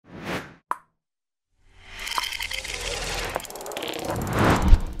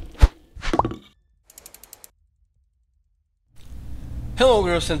Hello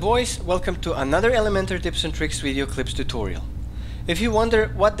girls and boys, welcome to another Elementor tips and tricks video clips tutorial. If you wonder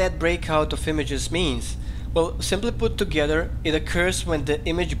what that breakout of images means, well, simply put together, it occurs when the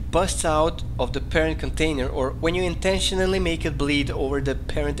image busts out of the parent container or when you intentionally make it bleed over the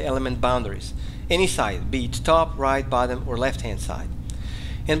parent element boundaries, any side, be it top, right, bottom or left hand side.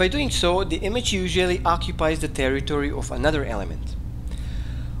 And by doing so, the image usually occupies the territory of another element.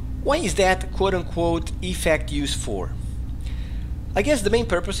 Why is that quote-unquote effect used for? I guess the main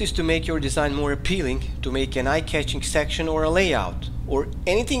purpose is to make your design more appealing, to make an eye-catching section or a layout, or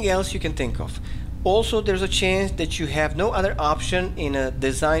anything else you can think of. Also, there's a chance that you have no other option in a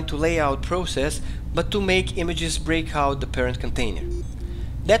design to layout process but to make images break out the parent container.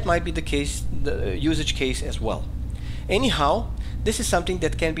 That might be the usage case as well. Anyhow, this is something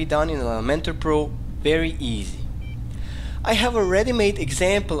that can be done in Elementor PRO very easy. I have a ready-made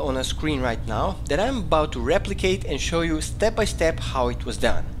example on a screen right now that I'm about to replicate and show you step by step how it was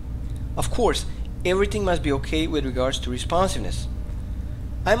done. Of course, everything must be okay with regards to responsiveness.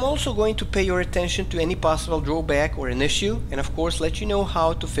 I'm also going to pay your attention to any possible drawback or an issue, and of course let you know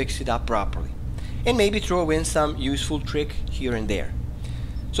how to fix it up properly. And maybe throw in some useful trick here and there.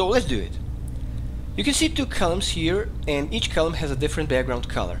 So let's do it. You can see two columns here, and each column has a different background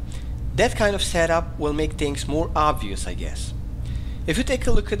color. That kind of setup will make things more obvious, I guess. If you take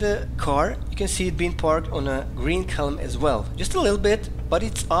a look at the car, you can see it being parked on a green column as well. Just a little bit, but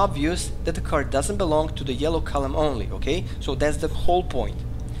it's obvious that the car doesn't belong to the yellow column only, okay? So that's the whole point.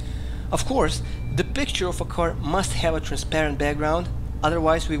 Of course, the picture of a car must have a transparent background,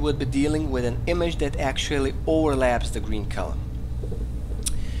 otherwise we would be dealing with an image that actually overlaps the green column.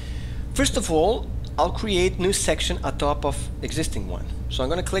 First of all, I'll create new section atop of existing one. So I'm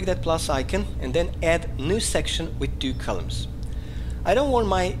going to click that plus icon and then add new section with two columns. I don't want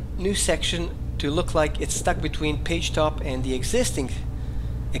my new section to look like it's stuck between page top and the existing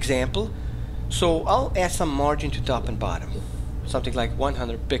example, so I'll add some margin to top and bottom, something like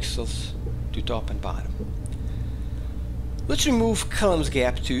 100 pixels to top and bottom. Let's remove columns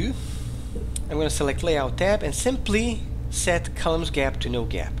gap too. I'm going to select layout tab and simply set columns gap to no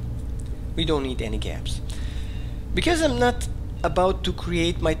gap. We don't need any gaps. Because I'm not about to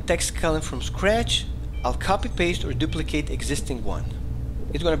create my text column from scratch, I'll copy paste or duplicate existing one.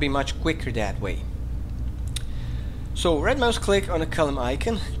 It's going to be much quicker that way. So right mouse click on the column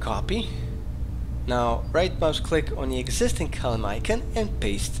icon, copy. Now right mouse click on the existing column icon and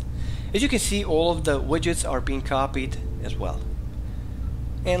paste. As you can see, all of the widgets are being copied as well.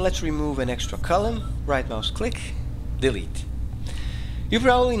 And let's remove an extra column, right mouse click, delete. You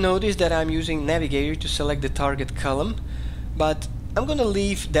probably noticed that I'm using Navigator to select the target column, but I'm gonna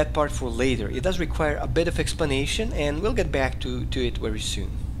leave that part for later. It does require a bit of explanation and we'll get back to it very soon.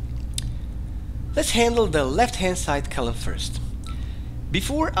 Let's handle the left hand side column first.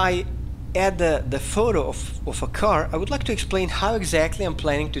 Before I add the photo of a car, I would like to explain how exactly I'm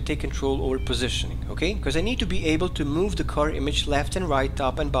planning to take control over positioning, okay? Because I need to be able to move the car image left and right,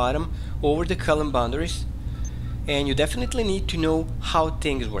 top and bottom over the column boundaries, and you definitely need to know how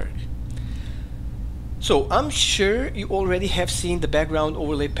things work. So I'm sure you already have seen the background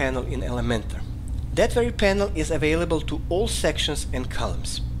overlay panel in Elementor. That very panel is available to all sections and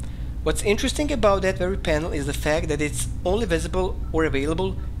columns. What's interesting about that very panel is the fact that it's only visible or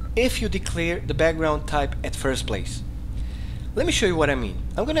available if you declare the background type at first place. Let me show you what I mean.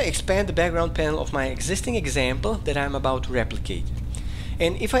 I'm going to expand the background panel of my existing example that I'm about to replicate.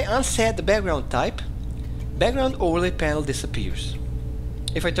 And if I unset the background type, background overlay panel disappears.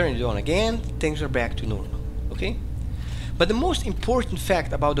 If I turn it on again, things are back to normal, okay? But the most important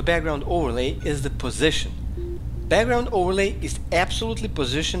fact about the background overlay is the position. Background overlay is absolutely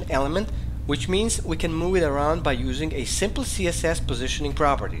position element, which means we can move it around by using a simple CSS positioning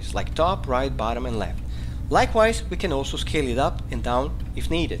properties like top, right, bottom and left. Likewise, we can also scale it up and down if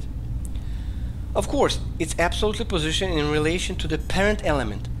needed. Of course, it's absolutely positioned in relation to the parent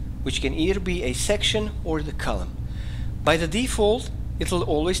element, which can either be a section or the column. By the default, it will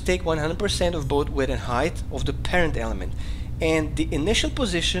always take 100% of both width and height of the parent element, and the initial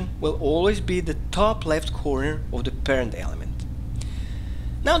position will always be the top left corner of the parent element.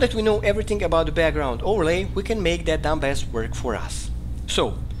 Now that we know everything about the background overlay, we can make that down best work for us.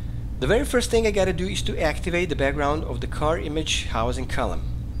 So, the very first thing I gotta do is to activate the background of the car image housing column.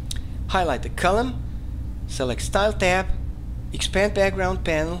 Highlight the column, select Style tab, expand background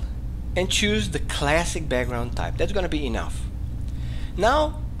panel, and choose the classic background type. That's gonna be enough.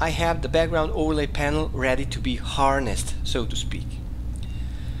 Now I have the background overlay panel ready to be harnessed, so to speak.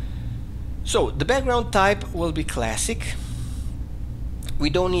 So the background type will be classic. We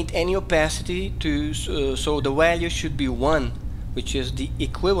don't need any opacity so the value should be 1 which is the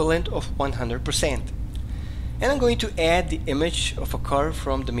equivalent of 100%. And I'm going to add the image of a car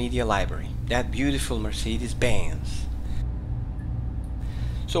from the media library, that beautiful Mercedes-Benz.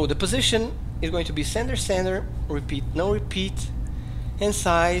 So the position is going to be center, center, repeat, no repeat, and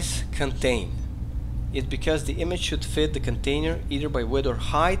size contain. It's because the image should fit the container either by width or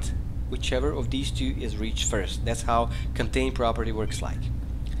height, whichever of these two is reached first. That's how contain property works like.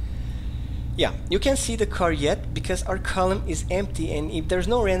 Yeah, you can't see the car yet because our column is empty, and if there's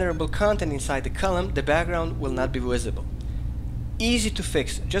no renderable content inside the column, the background will not be visible. Easy to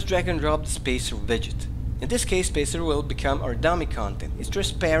fix, just drag and drop the spacer widget. In this case, spacer will become our dummy content. It's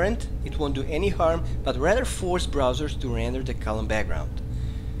transparent, it won't do any harm, but rather force browsers to render the column background.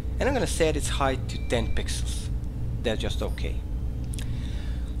 And I'm going to set its height to 10 pixels. That's just okay.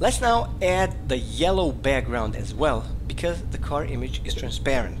 Let's now add the yellow background as well, because the car image is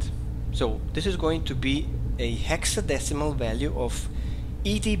transparent. So this is going to be a hexadecimal value of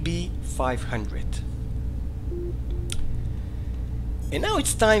EDB 500. And now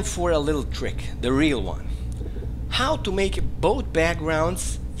it's time for a little trick, the real one. How to make both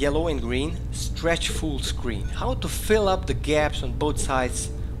backgrounds, yellow and green, stretch full screen. How to fill up the gaps on both sides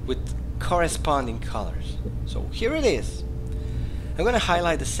with corresponding colors. So here it is. I'm going to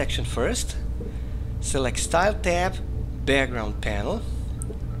highlight the section first, select Style tab, Background panel.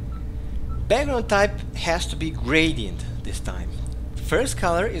 Background type has to be gradient this time. First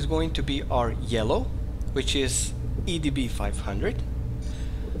color is going to be our yellow, which is EDB 500.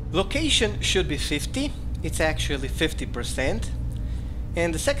 Location should be 50, it's actually 50%.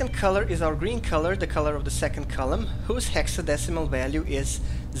 And the second color is our green color, the color of the second column, whose hexadecimal value is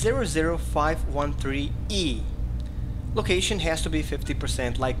 00513E. Location has to be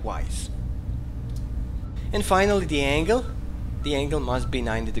 50% likewise. And finally the angle must be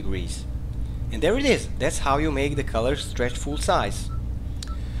 90 degrees. And there it is, that's how you make the colors stretch full size.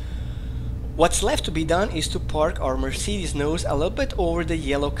 What's left to be done is to park our Mercedes nose a little bit over the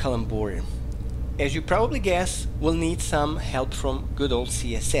yellow column border. As you probably guess, we'll need some help from good old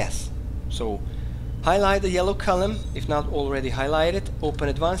CSS. So highlight the yellow column, if not already highlighted, open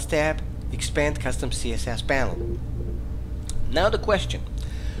Advanced tab, expand Custom CSS panel. Now the question,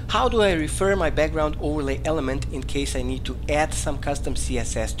 how do I refer my background overlay element in case I need to add some custom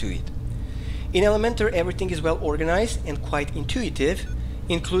CSS to it? In Elementor, everything is well organized and quite intuitive,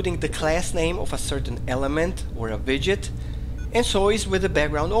 including the class name of a certain element or a widget, and so is with the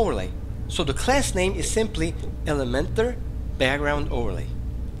background overlay. So the class name is simply Elementor background overlay.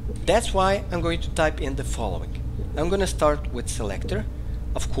 That's why I'm going to type in the following. I'm going to start with selector,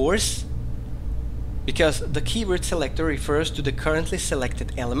 of course, because the keyword selector refers to the currently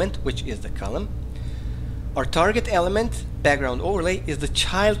selected element, which is the column. Our target element, background overlay, is the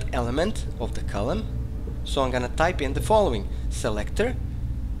child element of the column. So I'm going to type in the following: selector,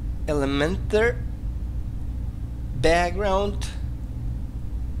 Elementor background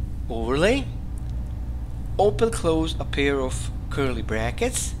overlay, open close a pair of curly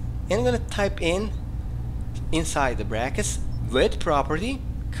brackets, and I'm going to type in inside the brackets width property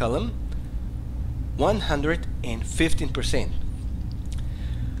column 115%.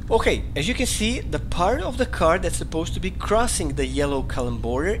 Okay, as you can see, the part of the car that's supposed to be crossing the yellow column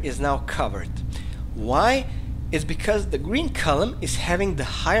border is now covered. Why? It's because the green column is having the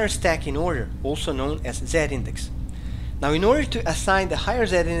higher stacking order, also known as Z-index. Now, in order to assign the higher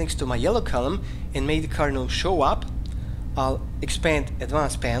Z-index to my yellow column and make the car node show up, I'll expand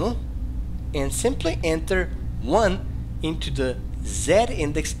Advanced panel and simply enter 1 into the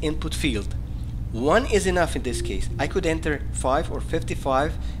Z-index input field. 1 is enough in this case. I could enter 5 or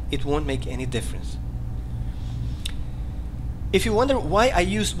 55, it won't make any difference. If you wonder why I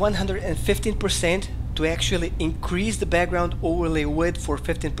use 115% to actually increase the background overlay width for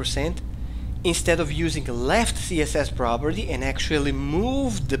 15%, instead of using left CSS property and actually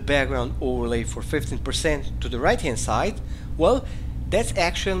move the background overlay for 15% to the right hand side, well, that's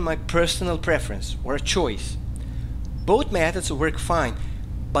actually my personal preference or a choice. Both methods work fine,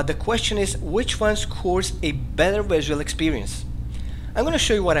 but the question is which one scores a better visual experience. I'm going to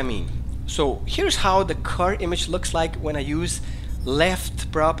show you what I mean. So here's how the car image looks like when I use left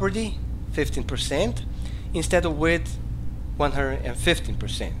property 15% instead of width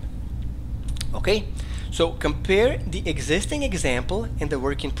 115%. Okay, so compare the existing example and the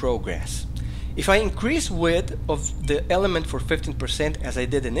work in progress. If I increase width of the element for 15% as I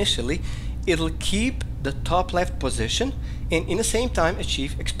did initially, it'll keep the top left position and in the same time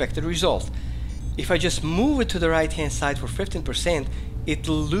achieve expected result. If I just move it to the right hand side for 15%,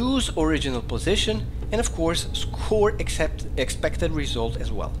 it'll lose original position and of course score expected result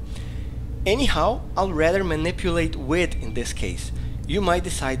as well. Anyhow, I'll rather manipulate width in this case. You might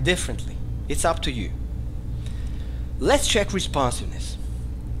decide differently. It's up to you. Let's check responsiveness.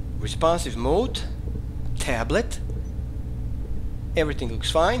 Responsive mode, tablet. Everything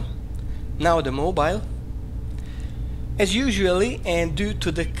looks fine. Now the mobile. As usually, and due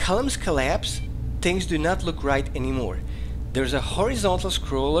to the columns collapse, things do not look right anymore. There's a horizontal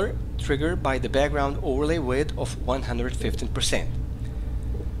scroller triggered by the background overlay width of 115%.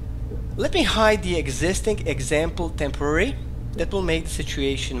 Let me hide the existing example temporarily. That will make the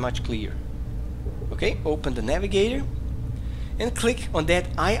situation much clearer. Okay, open the navigator and click on that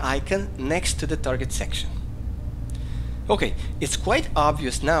eye icon next to the target section. Okay, it's quite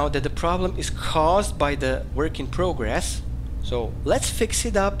obvious now that the problem is caused by the work in progress, so let's fix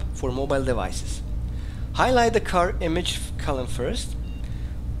it up for mobile devices. Highlight the car image column first,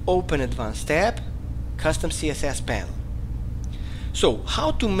 open Advanced tab, Custom CSS panel. So,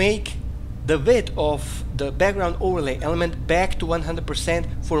 how to make the width of the background overlay element back to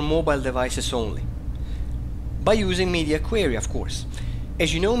 100% for mobile devices only? By using Media Query, of course.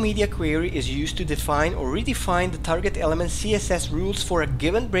 As you know, Media Query is used to define or redefine the target element CSS rules for a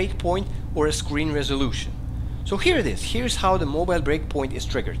given breakpoint or a screen resolution. So here it is. Here's how the mobile breakpoint is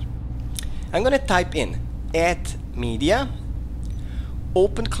triggered. I'm going to type in @media,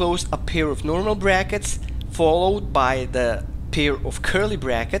 open close a pair of normal brackets followed by the pair of curly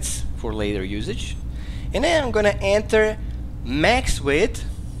brackets for later usage, and then I'm going to enter max width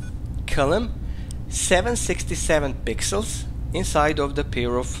column 767 pixels inside of the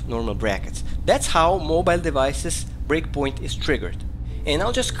pair of normal brackets. That's how mobile devices breakpoint is triggered. And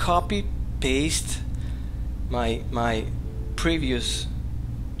I'll just copy paste my previous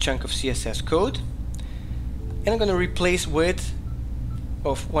chunk of CSS code, and I'm going to replace width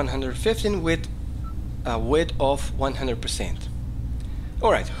of 115 with a width of 100%.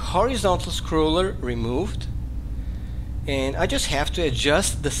 Alright, horizontal scroller removed, and I just have to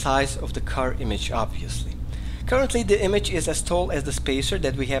adjust the size of the car image, obviously. Currently the image is as tall as the spacer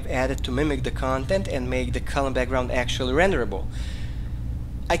that we have added to mimic the content and make the column background actually renderable.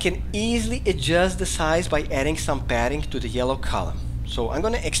 I can easily adjust the size by adding some padding to the yellow column. So I'm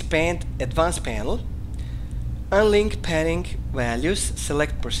going to expand Advanced panel, unlink padding values,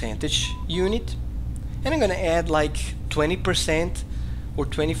 select percentage unit, and I'm going to add like 20% or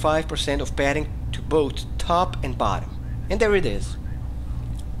 25% of padding to both top and bottom. And there it is.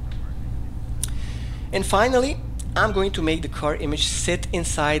 And finally, I'm going to make the car image sit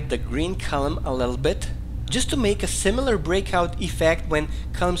inside the green column a little bit, just to make a similar breakout effect when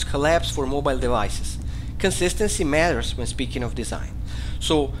columns collapse for mobile devices. Consistency matters when speaking of design.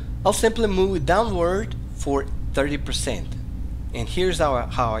 So I'll simply move it downward for 30%. And here's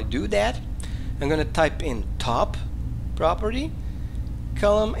how I do that. I'm going to type in top property,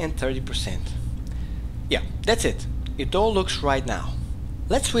 column, and 30%. Yeah, that's it. It all looks right now.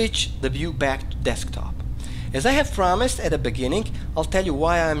 Let's switch the view back to desktop. As I have promised at the beginning, I'll tell you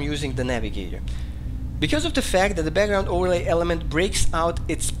why I'm using the navigator. Because of the fact that the background overlay element breaks out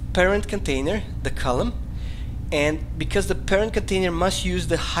its parent container, the column, and because the parent container must use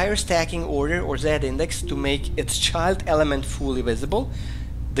the higher stacking order or z-index to make its child element fully visible,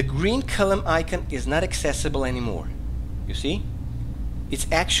 the green column icon is not accessible anymore. You see? It's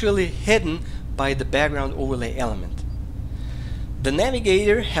actually hidden by the background overlay element. The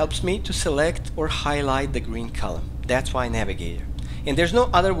navigator helps me to select or highlight the green column. That's why navigator. And there's no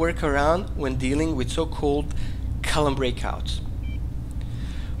other workaround when dealing with so-called column breakouts.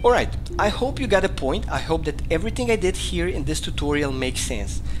 Alright, I hope you got a point. I hope that everything I did here in this tutorial makes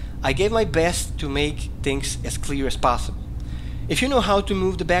sense. I gave my best to make things as clear as possible. If you know how to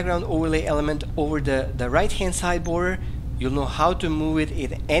move the background overlay element over the right hand side border, you'll know how to move it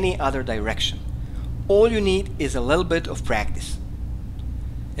in any other direction. All you need is a little bit of practice.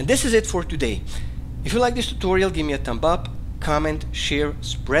 And this is it for today. If you like this tutorial, give me a thumb up, comment, share,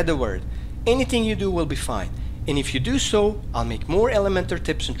 spread the word. Anything you do will be fine. And if you do so, I'll make more Elementor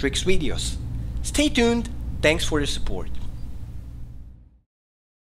tips and tricks videos. Stay tuned. Thanks for the support.